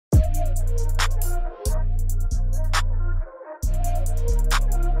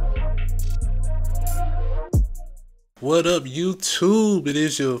What up, YouTube? It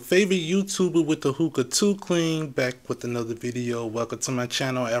is your favorite YouTuber with the hookah too clean, back with another video. Welcome to my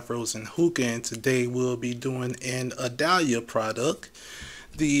channel, Afros and Hookah, and today we'll be doing an Adalya product,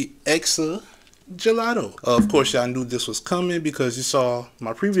 the Exagelado. Of course, y'all knew this was coming because you saw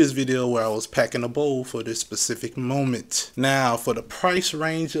my previous video where I was packing a bowl for this specific moment. Now, for the price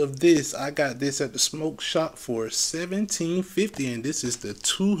range of this, I got this at the smoke shop for $17.50, and this is the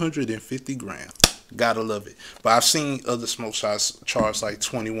 250 grams. Gotta love it. But I've seen other smoke shops charge like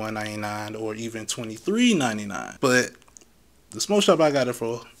 $21.99 or even $23.99. But the smoke shop I got it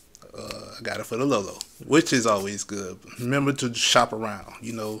for the Lolo, which is always good. Remember to shop around,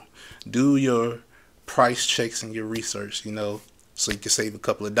 you know, do your price checks and your research, you know, so you can save a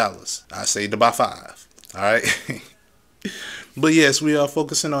couple of dollars. I saved about $5. All right. But yes, we are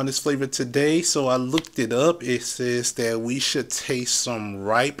focusing on this flavor today. So I looked it up. It says that we should taste some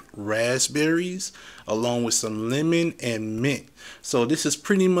ripe raspberries along with some lemon and mint. So this is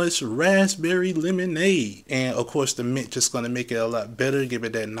pretty much raspberry lemonade. And of course the mint just going to make it a lot better, give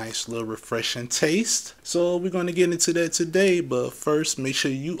it that nice little refreshing taste. So we're going to get into that today. But first, make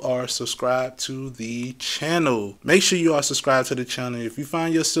sure you are subscribed to the channel. Make sure you are subscribed to the channel. If you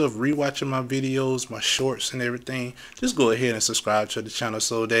find yourself rewatching my videos, my shorts and everything, just go ahead and subscribe to the channel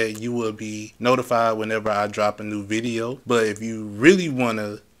so that you will be notified whenever I drop a new video. But if you really want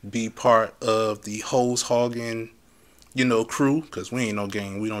to be part of the hose hogging, you know, crew, because we ain't no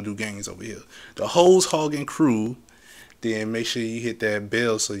gang, we don't do gangs over here, the hose hogging crew, then make sure you hit that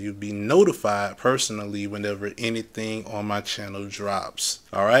bell so you'll be notified personally whenever anything on my channel drops.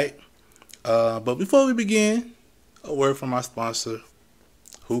 All right. But before we begin, a word from my sponsor,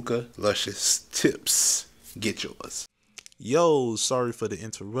 Hookah Luscious Tips. Get yours. Yo, sorry for the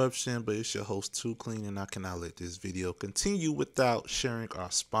interruption, but it's your host Too Clean, and I cannot let this video continue without sharing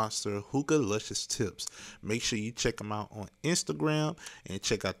our sponsor, Hookah Luscious Tips. Make sure you check them out on Instagram and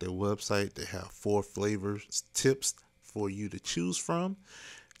check out their website. They have 4 flavors tips for you to choose from.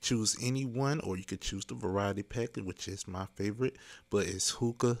 Choose any one, or you could choose the variety pack, which is my favorite, but it's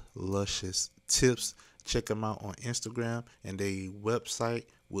Hookah Luscious Tips. Check them out on Instagram, and their website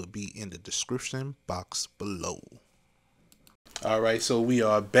will be in the description box below. Alright, so we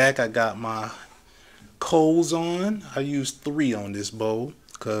are back. I got my coals on. I used 3 on this bowl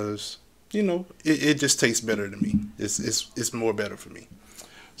because, you know, it just tastes better to me. It's more better for me.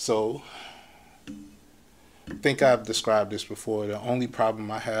 So I think I've described this before. The only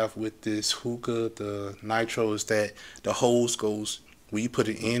problem I have with this hookah, the nitro, is that the hose goes, when you put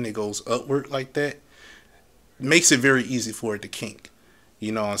it in, it goes upward like that. It makes it very easy for it to kink.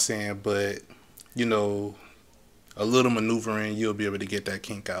 You know what I'm saying? But, you know, a little maneuvering, you'll be able to get that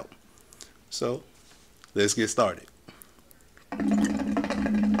kink out. So let's get started.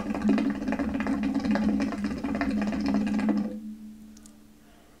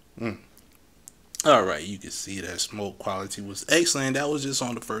 All right, you can see that smoke quality was excellent. That was just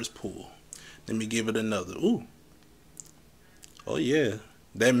on the first pull. Let me give it another. Ooh. Oh yeah,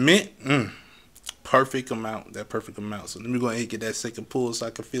 that mint. Perfect amount. That perfect amount. So let me go ahead and get that second pull so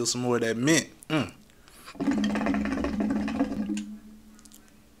I can feel some more of that mint.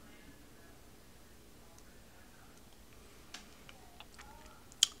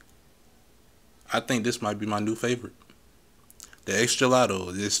 I think this might be my new favorite. The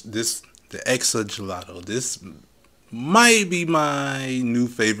Exagelado. The Exagelado. This might be my new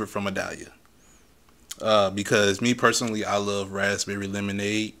favorite from Adalya. Because me personally, I love raspberry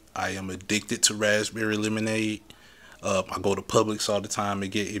lemonade. I am addicted to raspberry lemonade. I go to Publix all the time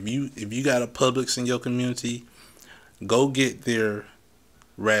and get, if you got a Publix in your community, go get their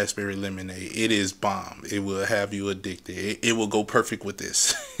raspberry lemonade. It is bomb. It will have you addicted. It will go perfect with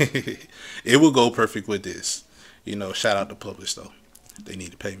this. It will go perfect with this. You know, shout out to Publix though. They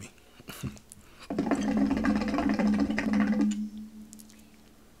need to pay me.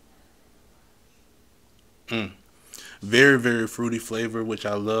 Very, very fruity flavor, which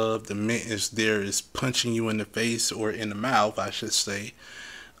I love. The mint is punching you in the face, or in the mouth, I should say.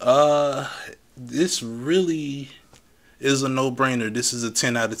 This really is a no-brainer. This is a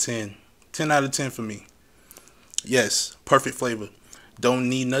 10 out of 10. 10 out of 10 for me. Yes, perfect flavor. Don't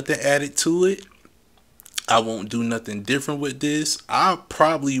need nothing added to it. I won't do nothing different with this. I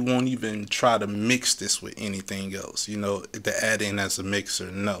probably won't even try to mix this with anything else. You know, to add in as a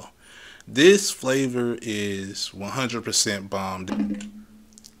mixer, no. This flavor is 100% bomb.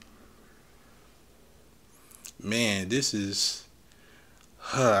 Man, this is...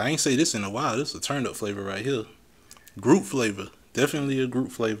 I ain't say this in a while. This is a turn-up flavor right here. Group flavor. Definitely a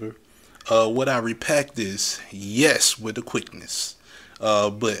group flavor. Would I repack this? Yes, with the quickness.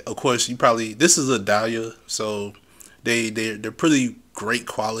 But of course, this is Adalya, so they're pretty great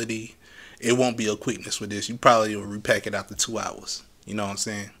quality. It won't be a quickness with this. You probably will repack it after 2 hours. You know what I'm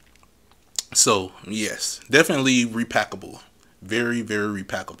saying? So yes, definitely repackable. Very, very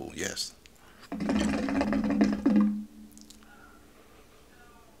repackable. Yes.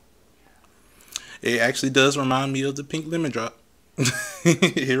 It actually does remind me of the pink lemon drop.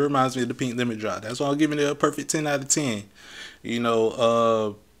 It reminds me of the pink lemon drop. That's why I'm giving it a perfect 10 out of 10. You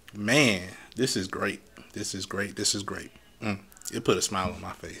know, man, this is great. This is great. This is great. It put a smile on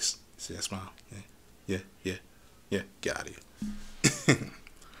my face. See that smile? Yeah, yeah, yeah, yeah. Get out of here.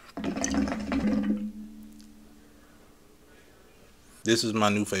 This is my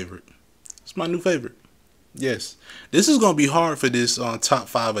new favorite. It's my new favorite. Yes. This is going to be hard for this top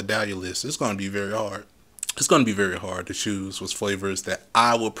 5 Adalya list. It's going to be very hard. It's going to be very hard to choose which flavors that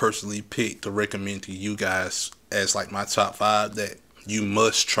I would personally pick to recommend to you guys as like my top 5 that you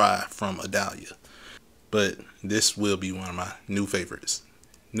must try from Adalya. But this will be one of my new favorites.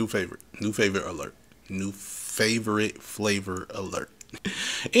 New favorite. New favorite alert. New favorite flavor alert.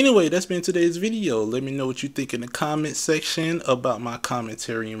 Anyway, that's been today's video. Let me know what you think in the comment section about my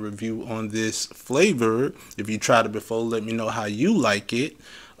commentary and review on this flavor. If you tried it before, let me know how you like it.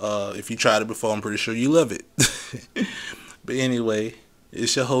 If you tried it before, I'm pretty sure you love it. But anyway,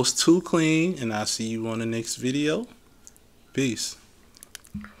 it's your host Too Clean, and I'll see you on the next video. Peace.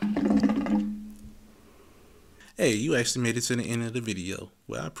 Hey, you actually made it to the end of the video.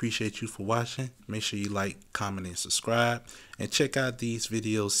 Well, I appreciate you for watching. Make sure you like, comment, and subscribe. And check out these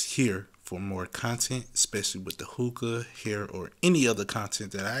videos here for more content, especially with the hookah, hair, or any other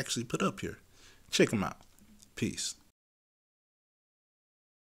content that I actually put up here. Check them out. Peace.